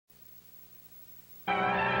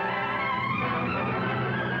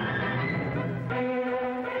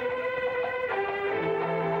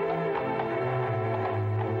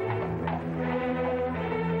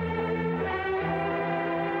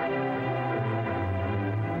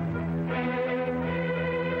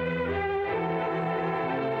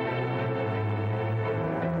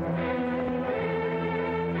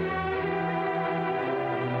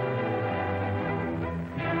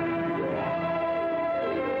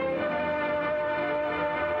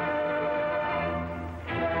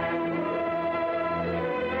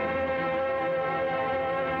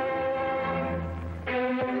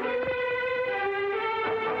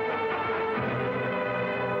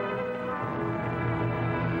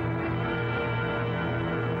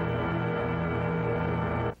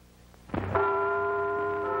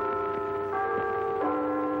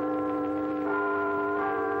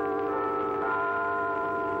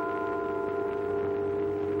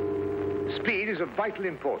Speed is of vital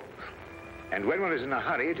importance. And when one is in a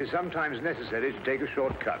hurry, it is sometimes necessary to take a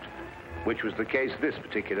shortcut, which was the case this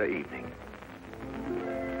particular evening.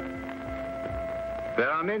 There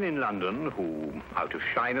are men in London who, out of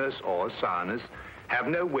shyness or sourness, have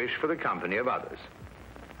no wish for the company of others.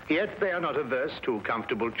 Yet they are not averse to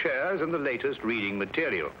comfortable chairs and the latest reading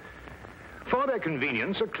material. For their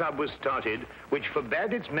convenience, a club was started which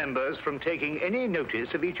forbade its members from taking any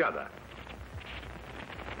notice of each other.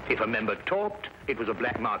 If a member talked, it was a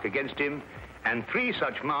black mark against him, and 3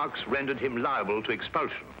 such marks rendered him liable to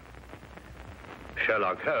expulsion.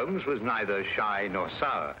 Sherlock Holmes was neither shy nor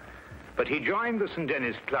sour, but he joined the St.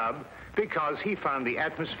 Denis Club because he found the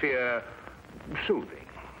atmosphere soothing.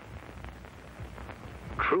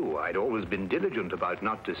 True, I'd always been diligent about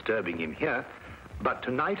not disturbing him here, but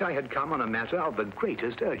tonight I had come on a matter of the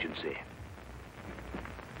greatest urgency.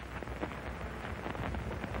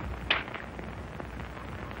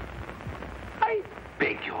 I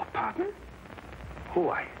beg your pardon?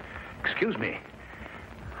 Oh, excuse me.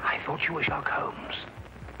 I thought you were Sherlock Holmes.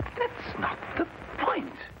 That's not the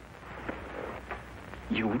point.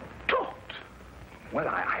 You talked. Well,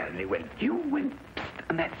 I only went... You went, psst,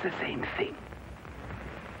 and that's the same thing.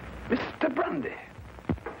 Mr. Grundy.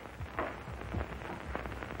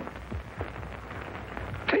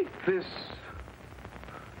 Take this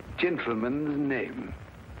gentleman's name.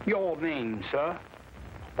 Your name, sir?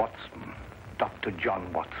 Watson. Dr.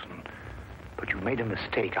 John Watson. But you made a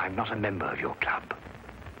mistake. I'm not a member of your club.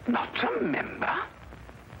 Not a member?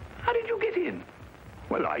 How did you get in?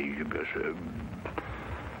 Well,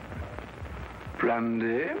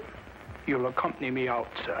 Brandy? You'll accompany me out,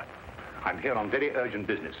 sir. I'm here on very urgent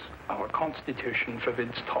business. Our constitution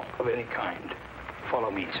forbids talk of any kind.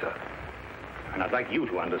 Follow me, sir. And I'd like you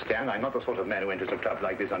to understand I'm not the sort of man who enters a club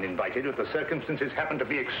like this uninvited if the circumstances happen to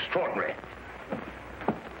be extraordinary.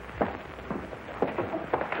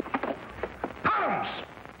 Holmes!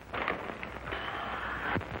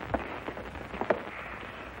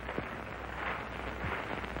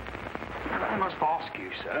 I must ask you,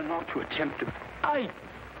 sir, not to attempt to... I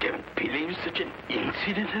don't believe such an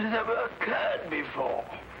incident has ever occurred before.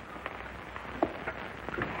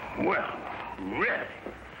 Well, really?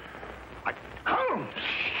 Holmes!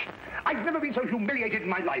 I've never been so humiliated in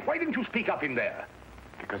my life. Why didn't you speak up in there?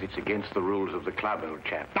 Because it's against the rules of the club, old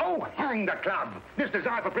chap. Oh, hang the club. This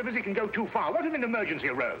desire for privacy can go too far. What if an emergency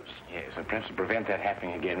arose? Yes, and perhaps to prevent that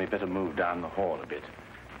happening again, we'd better move down the hall a bit.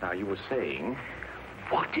 Now, you were saying...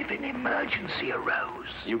 What if an emergency arose?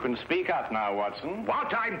 You can speak up now, Watson.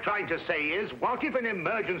 What I'm trying to say is, what if an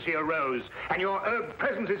emergency arose and your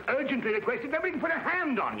presence is urgently requested, then we can put a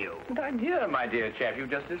hand on you? And I'm here, my dear chap. You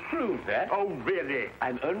just disproved that. Oh, really?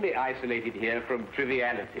 I'm only isolated here from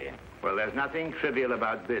triviality. Well, there's nothing trivial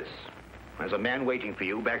about this. There's a man waiting for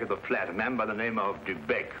you back at the flat, a man by the name of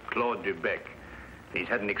Dubec, Claude Dubec. He's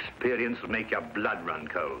had an experience that make your blood run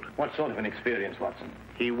cold. What sort of an experience, Watson?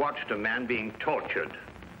 He watched a man being tortured.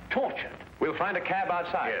 Tortured? We'll find a cab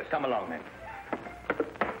outside. Yes. Come along, then.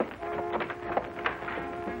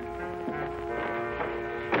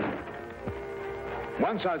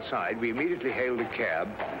 Once outside, we immediately hailed a cab,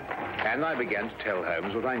 and I began to tell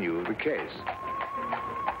Holmes what I knew of the case.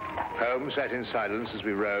 Holmes sat in silence as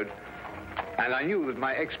we rode, and I knew that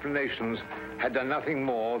my explanations had done nothing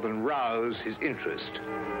more than rouse his interest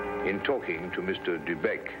in talking to Mr.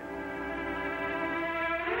 Dubec.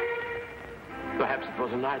 Perhaps it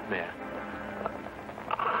was a nightmare.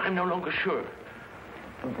 I'm no longer sure.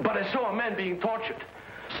 But I saw a man being tortured,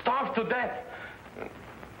 starved to death.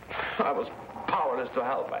 I was powerless to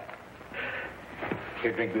help.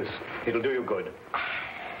 Here, drink this. It'll do you good.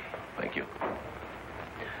 Thank you.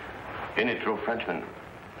 Any true Frenchman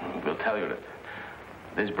will tell you that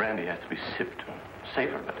this brandy has to be sipped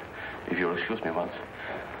safer, but if you'll excuse me once.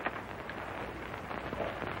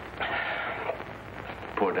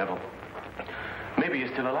 Poor devil. Maybe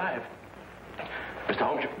he's still alive. Mr.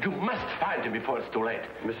 Holmes, you must find him before it's too late.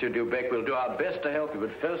 Monsieur Dubec, we'll do our best to help you,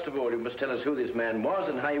 but first of all, you must tell us who this man was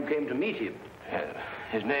and how you came to meet him.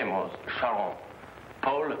 His name was Charon.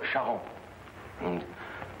 Paul Charon. And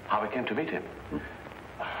how we came to meet him.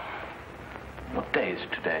 What day is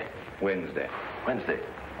it today? Wednesday. Wednesday.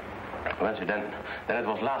 Then it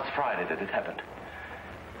was last Friday that it happened.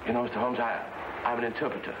 You know, Mr. Holmes, I'm an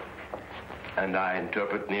interpreter. And I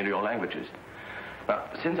interpret nearly all languages. Now,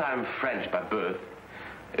 since I'm French by birth,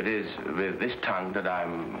 it is with this tongue that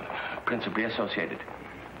I'm principally associated.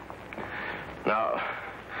 Now,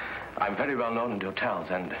 I'm very well known in the hotels,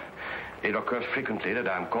 and it occurs frequently that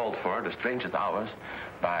I'm called for at the strangest hours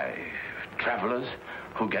by travelers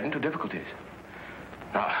who get into difficulties.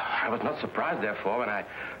 Now, I was not surprised, therefore, when I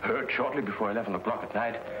heard shortly before 11 o'clock at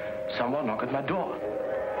night someone knock at my door.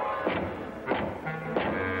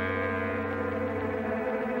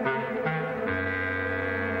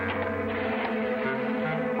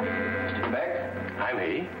 Mr. Beck? I'm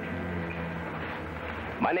he.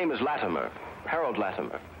 My name is Latimer, Harold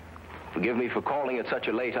Latimer. Forgive me for calling at such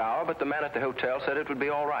a late hour, but the man at the hotel said it would be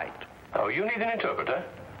all right. Oh, you need an interpreter?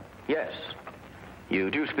 Yes.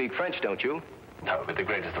 You do speak French, don't you? No, with the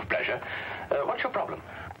greatest of pleasure. What's your problem?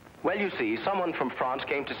 Well, you see, someone from France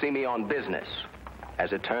came to see me on business.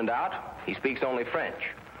 As it turned out, he speaks only French.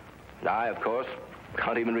 And I, of course,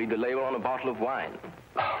 can't even read the label on a bottle of wine.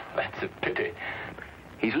 Oh, that's a pity.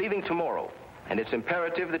 He's leaving tomorrow, and it's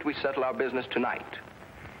imperative that we settle our business tonight.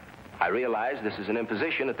 I realize this is an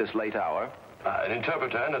imposition at this late hour. An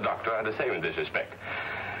interpreter and a doctor are the same in this respect.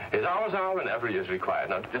 His hours are whenever he is required.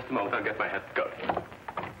 Now, just a moment, I'll get my hat going.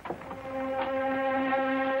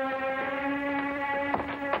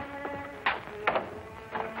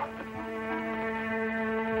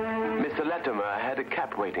 Mr. Latimer had a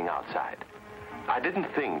cab waiting outside. I didn't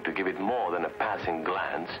think to give it more than a passing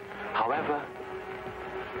glance. However,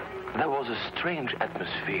 there was a strange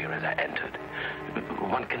atmosphere as I entered.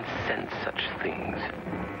 One can sense such things.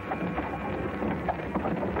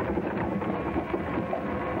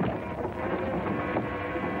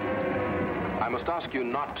 I must ask you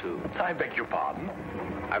not to. I beg your pardon?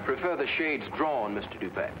 I prefer the shades drawn, Mr.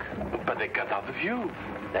 Dubec. But they cut out the view.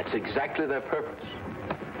 That's exactly their purpose.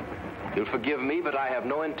 You'll forgive me, but I have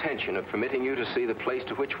no intention of permitting you to see the place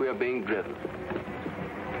to which we are being driven.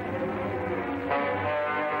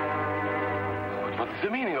 What's the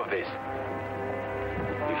meaning of this?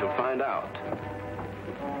 You shall find out.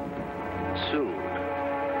 Soon.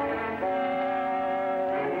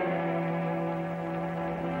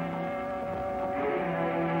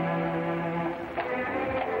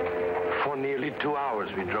 For nearly 2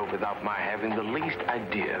 hours we drove without my having the least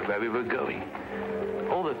idea where we were going.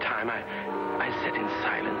 All the time I sat in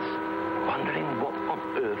silence, wondering what on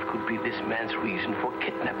earth could be this man's reason for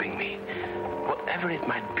kidnapping me. Whatever it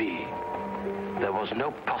might be, there was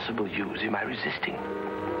no possible use in my resisting.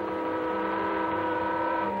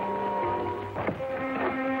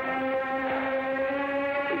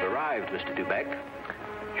 We've arrived, Mr. Dubec.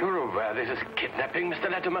 You're aware this is kidnapping, Mr.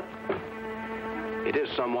 Latimer? It is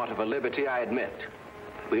somewhat of a liberty, I admit.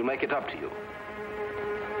 We'll make it up to you.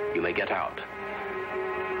 You may get out.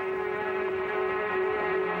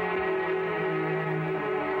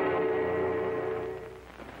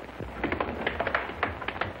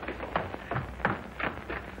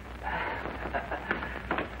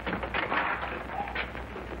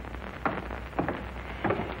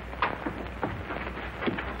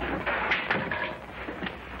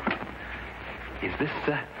 Is this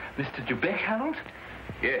Mr. Dubec, Harold?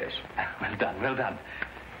 Yes. Well done, well done.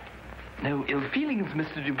 No ill feelings,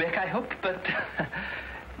 Mr. Dubec, I hope, but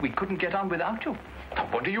we couldn't get on without you.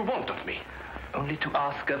 What do you want of me? Only to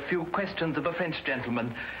ask a few questions of a French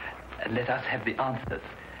gentleman, and let us have the answers.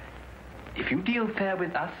 If you deal fair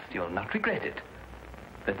with us, you'll not regret it.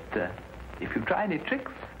 But if you try any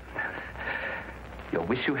tricks, you'll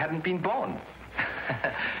wish you hadn't been born.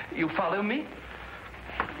 You follow me?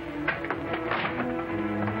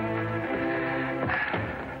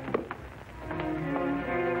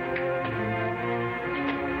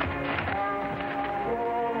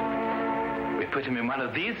 We put him in one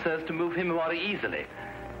of these so as to move him more easily.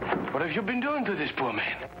 What have you been doing to this poor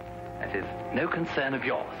man? That is no concern of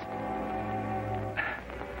yours.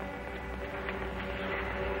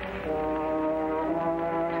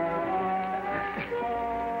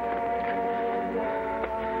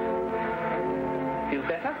 Feel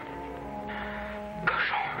better?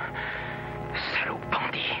 Cochon. Salaud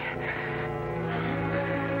bandit.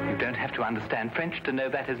 You don't have to understand French to know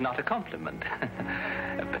that is not a compliment.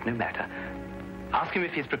 But no matter. Ask him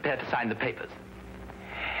if he's prepared to sign the papers.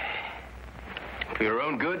 For your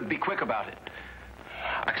own good, be quick about it.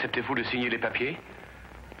 Acceptez-vous de signer les papiers?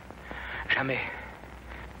 Jamais.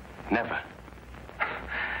 Never.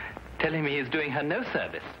 Tell him he is doing her no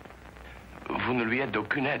service. Vous ne lui êtes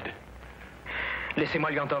d'aucune aide.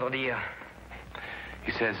 Laissez-moi lui entendre dire.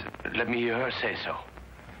 He says, let me hear her say so.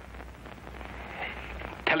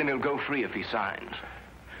 Tell him he'll go free if he signs.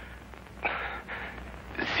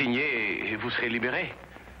 Signez et vous serez libéré.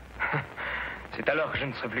 C'est alors que je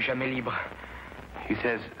ne serai plus jamais libre. He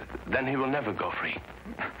says, then he will never go free.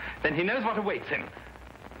 Then he knows what awaits him.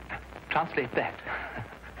 Translate that.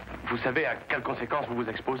 Vous savez à quelles conséquences vous vous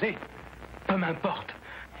exposez? Peu m'importe.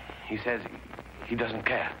 He says he doesn't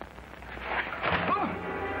care.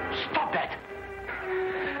 Stop that!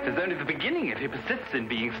 The is only the beginning if he persists in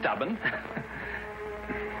being stubborn.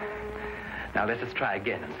 Now let us try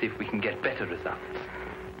again and see if we can get better results.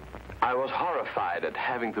 I was horrified at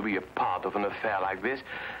having to be a part of an affair like this,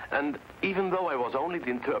 and even though I was only the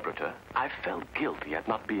interpreter, I felt guilty at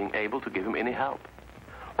not being able to give him any help.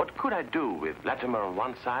 What could I do with Latimer on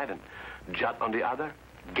one side and Judd on the other,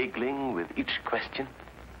 giggling with each question?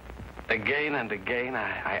 Again and again,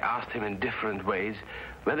 I asked him in different ways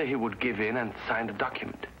whether he would give in and sign the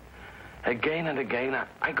document. Again and again,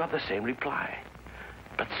 I got the same reply.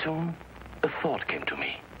 But soon, a thought came to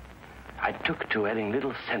me. I took to adding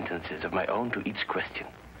little sentences of my own to each question.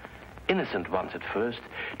 Innocent ones at first,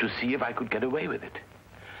 to see if I could get away with it.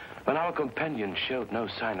 When our companion showed no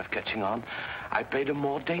sign of catching on, I played a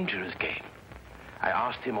more dangerous game. I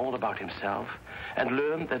asked him all about himself and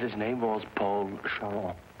learned that his name was Paul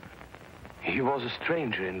Charron. He was a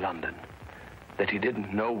stranger in London, that he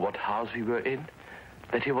didn't know what house we were in,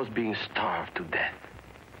 that he was being starved to death.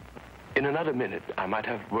 In another minute, I might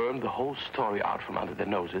have wormed the whole story out from under their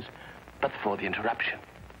noses, but for the interruption.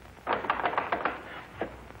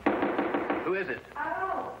 Who is it?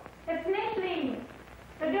 Oh, it's Micheline.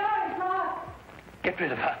 The door is locked. Get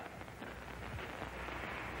rid of her.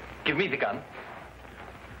 Give me the gun.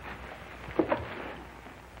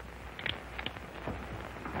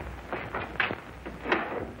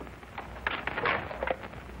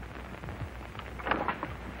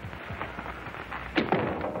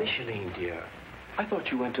 Micheline, dear, I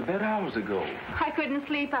thought you went to bed hours ago. I couldn't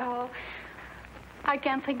sleep at all. I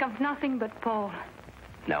can't think of nothing but Paul.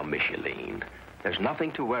 Now, Micheline, there's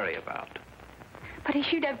nothing to worry about. But he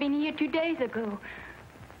should have been here 2 days ago.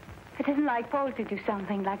 It isn't like Paul to do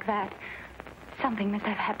something like that. Something must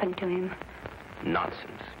have happened to him.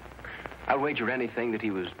 Nonsense. I'll wager anything that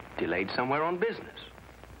he was delayed somewhere on business.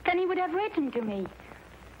 Then he would have written to me.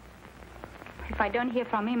 If I don't hear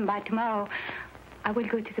from him by tomorrow, I will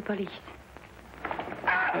go to the police.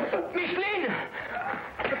 Micheline!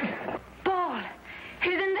 Paul!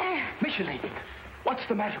 He's in there! Micheline, what's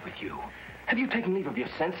the matter with you? Have you taken leave of your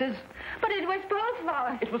senses? But it was Paul's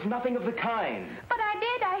fault. It was nothing of the kind. But I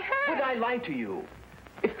did. I heard. Would I lie to you?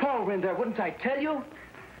 If Paul were in there, wouldn't I tell you?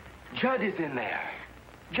 Judd is in there.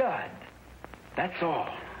 Judd. That's all.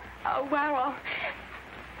 Oh, well,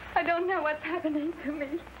 I don't know what's happening to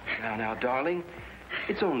me. Now, darling,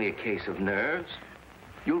 it's only a case of nerves.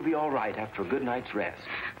 You'll be all right after a good night's rest.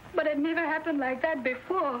 But it never happened like that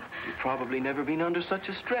before. You've probably never been under such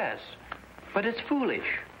a stress. But it's foolish.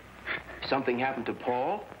 If something happened to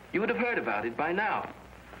Paul, you would have heard about it by now.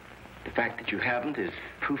 The fact that you haven't is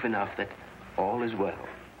proof enough that all is well.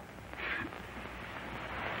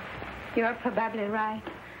 You're probably right.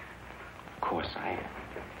 Of course I am.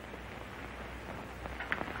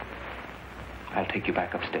 I'll take you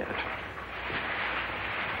back upstairs.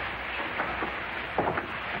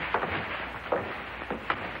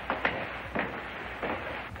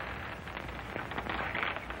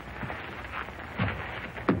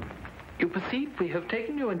 You perceive we have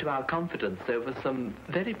taken you into our confidence over some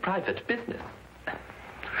very private business.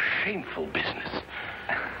 Shameful business.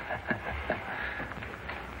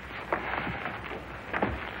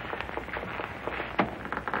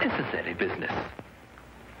 Necessary business.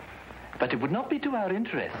 But it would not be to our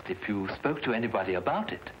interest if you spoke to anybody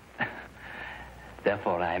about it.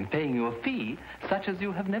 Therefore, I am paying you a fee such as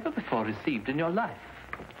you have never before received in your life.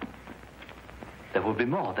 There will be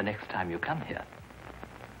more the next time you come here.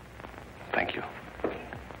 Thank you.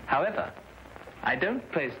 However, I don't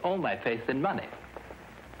place all my faith in money.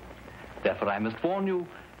 Therefore, I must warn you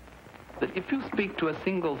that if you speak to a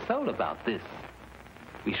single soul about this,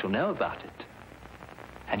 we shall know about it.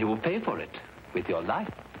 And you will pay for it with your life.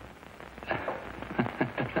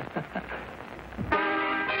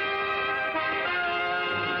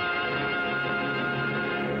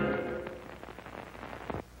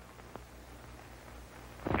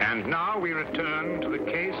 And now we return to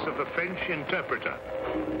the case of the French interpreter.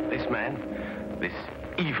 This man, this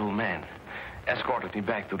evil man, escorted me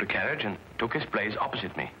back to the carriage and took his place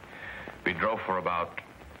opposite me. We drove for about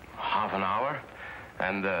half an hour,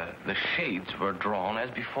 and the shades were drawn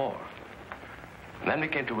as before. Then we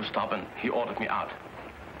came to a stop, and he ordered me out.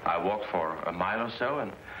 I walked for a mile or so,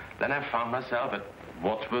 and then I found myself at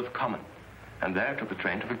Wadsworth Common, and there took the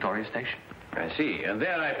train to Victoria Station. I see. And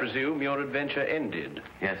there, I presume, your adventure ended.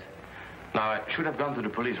 Yes. Now, I should have gone to the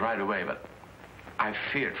police right away, but I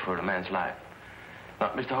feared for the man's life. Now,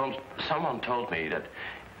 Mr. Holmes, someone told me that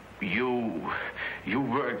you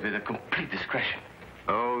worked with a complete discretion.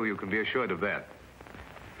 Oh, you can be assured of that.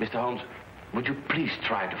 Mr. Holmes, would you please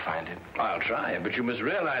try to find him? I'll try, but you must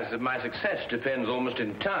realize that my success depends almost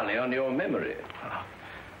entirely on your memory.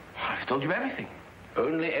 told you everything.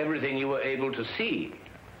 Only everything you were able to see.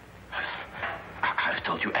 I've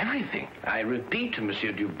told you everything. I repeat,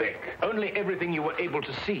 Monsieur Dubec, only everything you were able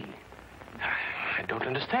to see. I don't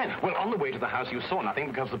understand. Well, on the way to the house, you saw nothing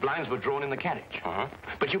because the blinds were drawn in the carriage. Uh-huh.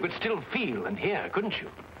 But you could still feel and hear, couldn't you?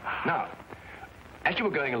 Now, as you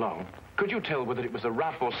were going along, could you tell whether it was a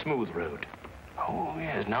rough or smooth road? Oh,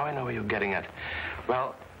 yes, now I know where you're getting at.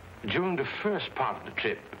 Well, during the first part of the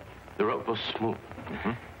trip, the road was smooth.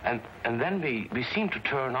 Mm-hmm. And then we seemed to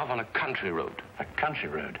turn off on a country road. A country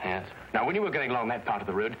road? Yes. Now, when you were going along that part of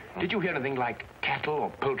the road, did you hear anything like cattle or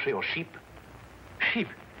poultry or sheep? Sheep?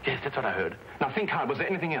 Yes, that's what I heard. Now, think hard. Was there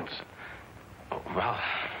anything else? Oh, well,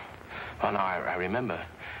 now I remember.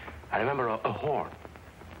 I remember a horn,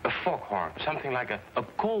 a foghorn, something like a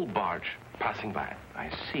coal barge passing by. I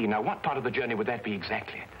see. Now, what part of the journey would that be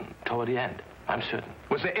exactly? Toward the end, I'm certain.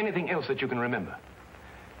 Was there anything else that you can remember?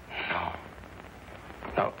 No.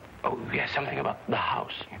 No. Oh, yes, something about the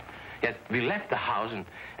house. Yes, we left the house,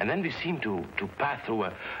 and then we seemed to pass through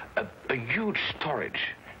a huge storage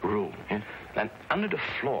room. Yeah? And under the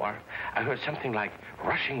floor, I heard something like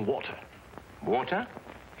rushing water. Water?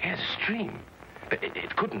 Yes, a stream.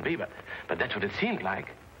 It couldn't be, but that's what it seemed like.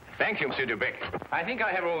 Thank you, Monsieur Dubec. I think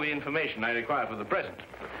I have all the information I require for the present.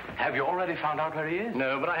 Have you already found out where he is?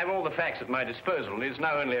 No, but I have all the facts at my disposal. It's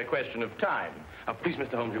now only a question of time. Please,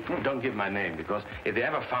 Mr. Holmes, you don't give my name, because if they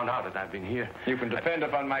ever found out that I've been here... You can depend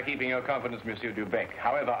upon my keeping your confidence, Monsieur Dubec.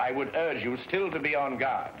 However, I would urge you still to be on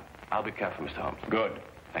guard. I'll be careful, Mr. Holmes. Good.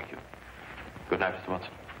 Thank you. Good night, Mr.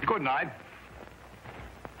 Watson. Good night.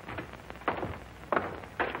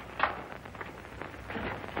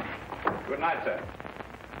 Good night, sir.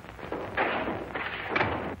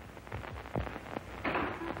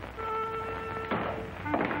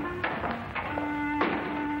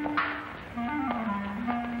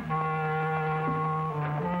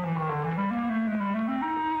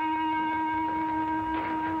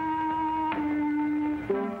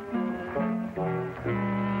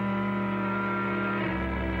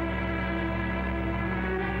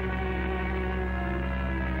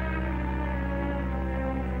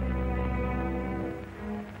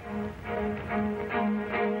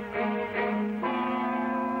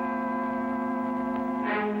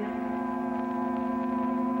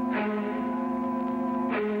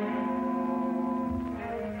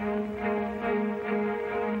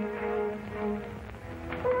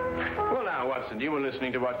 You were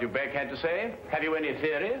listening to what Dubec had to say. Have you any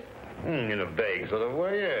theories? In a vague sort of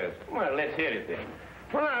way, yes. Well, let's hear it then.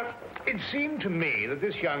 Well, now, it seemed to me that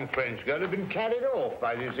this young French girl had been carried off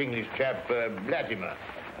by this English chap, Latimer.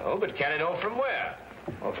 Oh, but carried off from where?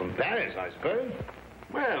 Well, from Paris, I suppose.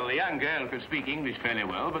 Well, the young girl could speak English fairly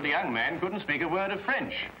well, but the young man couldn't speak a word of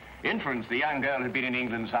French. Inference, the young girl had been in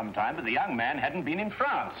England some time, but the young man hadn't been in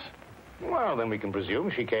France. Well, then we can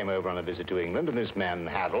presume she came over on a visit to England, and this man,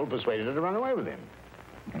 Harold, persuaded her to run away with him.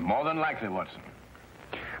 More than likely, Watson.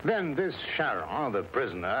 Then this Charon, the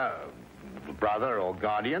prisoner, brother or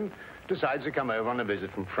guardian, decides to come over on a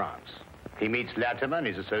visit from France. He meets Latimer and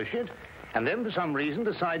his associate, and then for some reason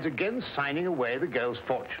decides against signing away the girl's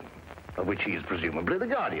fortune, of which he is presumably the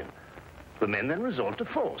guardian. The men then resort to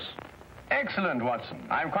force. Excellent, Watson.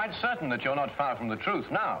 I'm quite certain that you're not far from the truth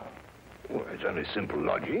now. Well, it's only simple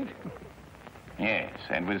logic. Yes,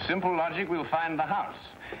 and with simple logic, we'll find the house.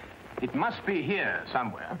 It must be here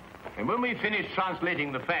somewhere. And when we finish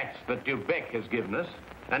translating the facts that Dubec has given us,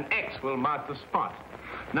 an X will mark the spot.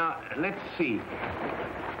 Now, let's see.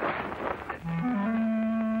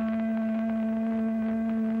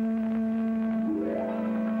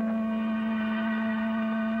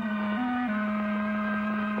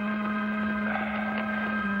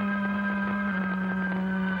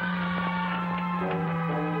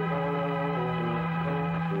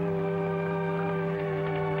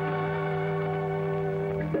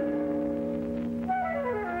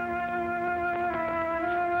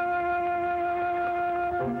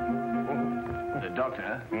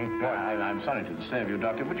 Doctor, I'm sorry to disturb you,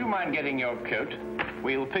 Doctor. Would you mind getting your coat?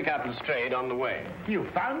 We'll pick up Lestrade on the way. You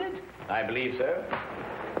found it? I believe so.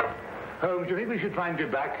 Holmes, do you think we should find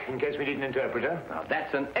Dubec in case we need an interpreter? Now,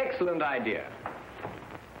 that's an excellent idea.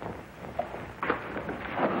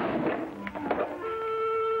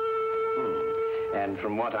 And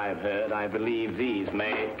from what I've heard, I believe these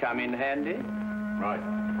may come in handy. Right.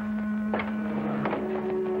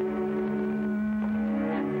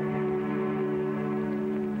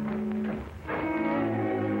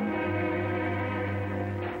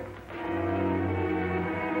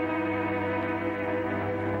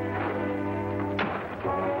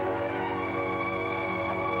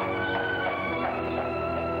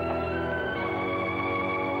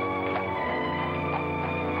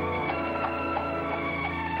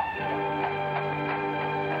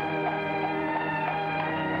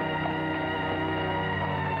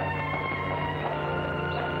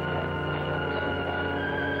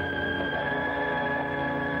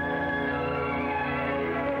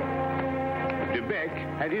 Beck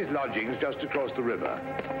had his lodgings just across the river,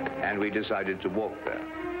 and we decided to walk there.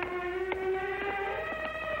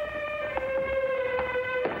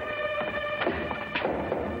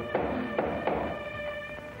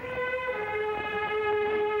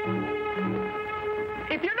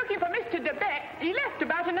 If you're looking for Mr. de Beck, he left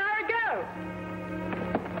about an hour ago.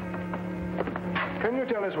 Can you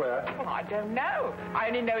tell us where? Well, I don't know. I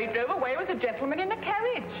only know he drove away with a gentleman in a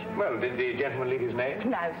carriage. Well, did the gentleman leave his name?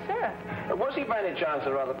 No, sir. Was he by any chance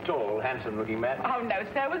a rather tall, handsome-looking man? Oh, no,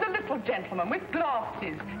 sir. It was a little gentleman with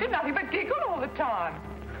glasses. Did nothing but giggle all the time.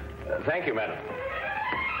 Thank you, madam.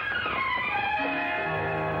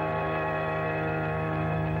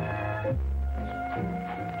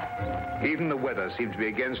 Even the weather seemed to be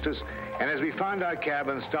against us, and as we found our cab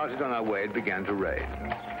and started on our way, it began to rain.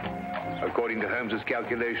 According to Holmes's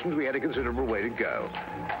calculations, we had a considerable way to go,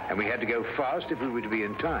 and we had to go fast if we were to be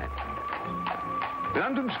in time.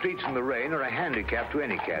 London streets in the rain are a handicap to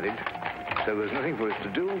any carriage, so there's nothing for us to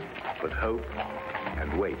do but hope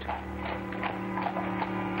and wait.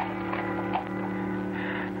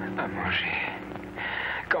 À manger.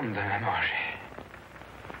 Comme de la manger.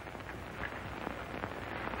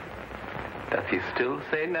 Does he still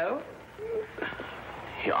say no?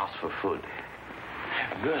 He asked for food.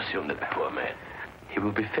 Have mercy on that poor man. He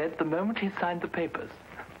will be fed the moment he signed the papers.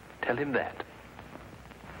 Tell him that.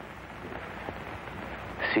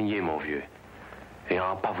 Signez, mon vieux, et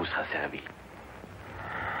un repas vous sera servi.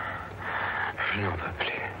 Je n'en peux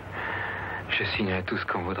plus. Je signerai tout ce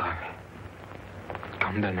qu'on voudra.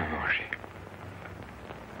 Qu'on me donne à manger.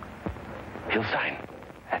 He'll sign.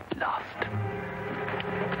 At last.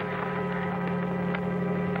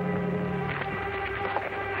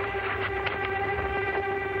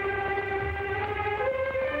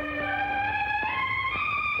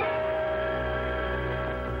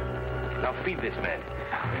 Now feed this man.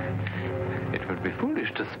 It would be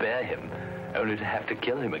foolish to spare him, only to have to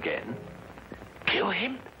kill him again. Kill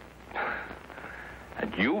him?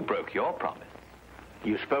 And you broke your promise.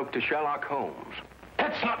 You spoke to Sherlock Holmes.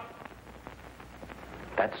 That's not...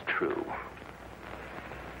 That's true.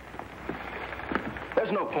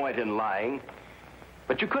 There's no point in lying.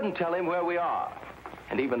 But you couldn't tell him where we are.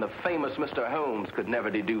 And even the famous Mr. Holmes could never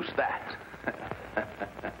deduce that.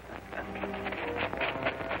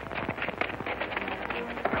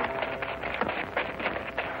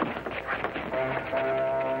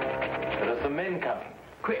 There are some men coming.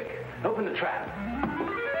 Quick, open the trap.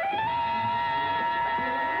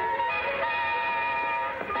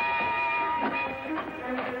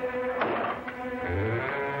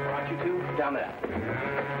 Aren't you two? Down there.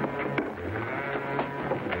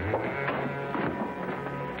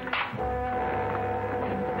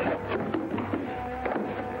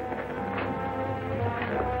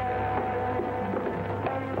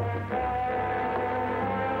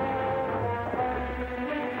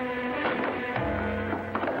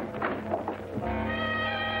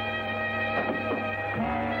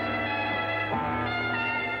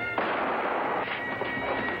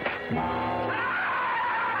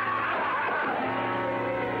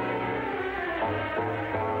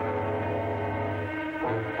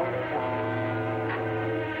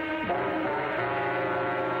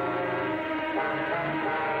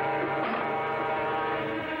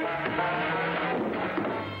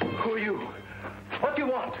 Who are you? What do you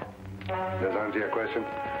want? Does that answer your question?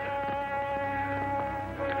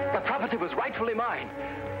 The property was rightfully mine.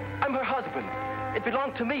 I'm her husband. It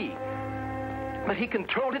belonged to me. But he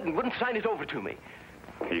controlled it and wouldn't sign it over to me.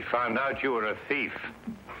 He found out you were a thief.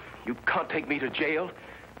 You can't take me to jail.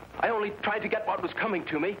 I only tried to get what was coming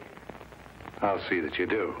to me. I'll see that you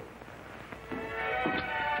do.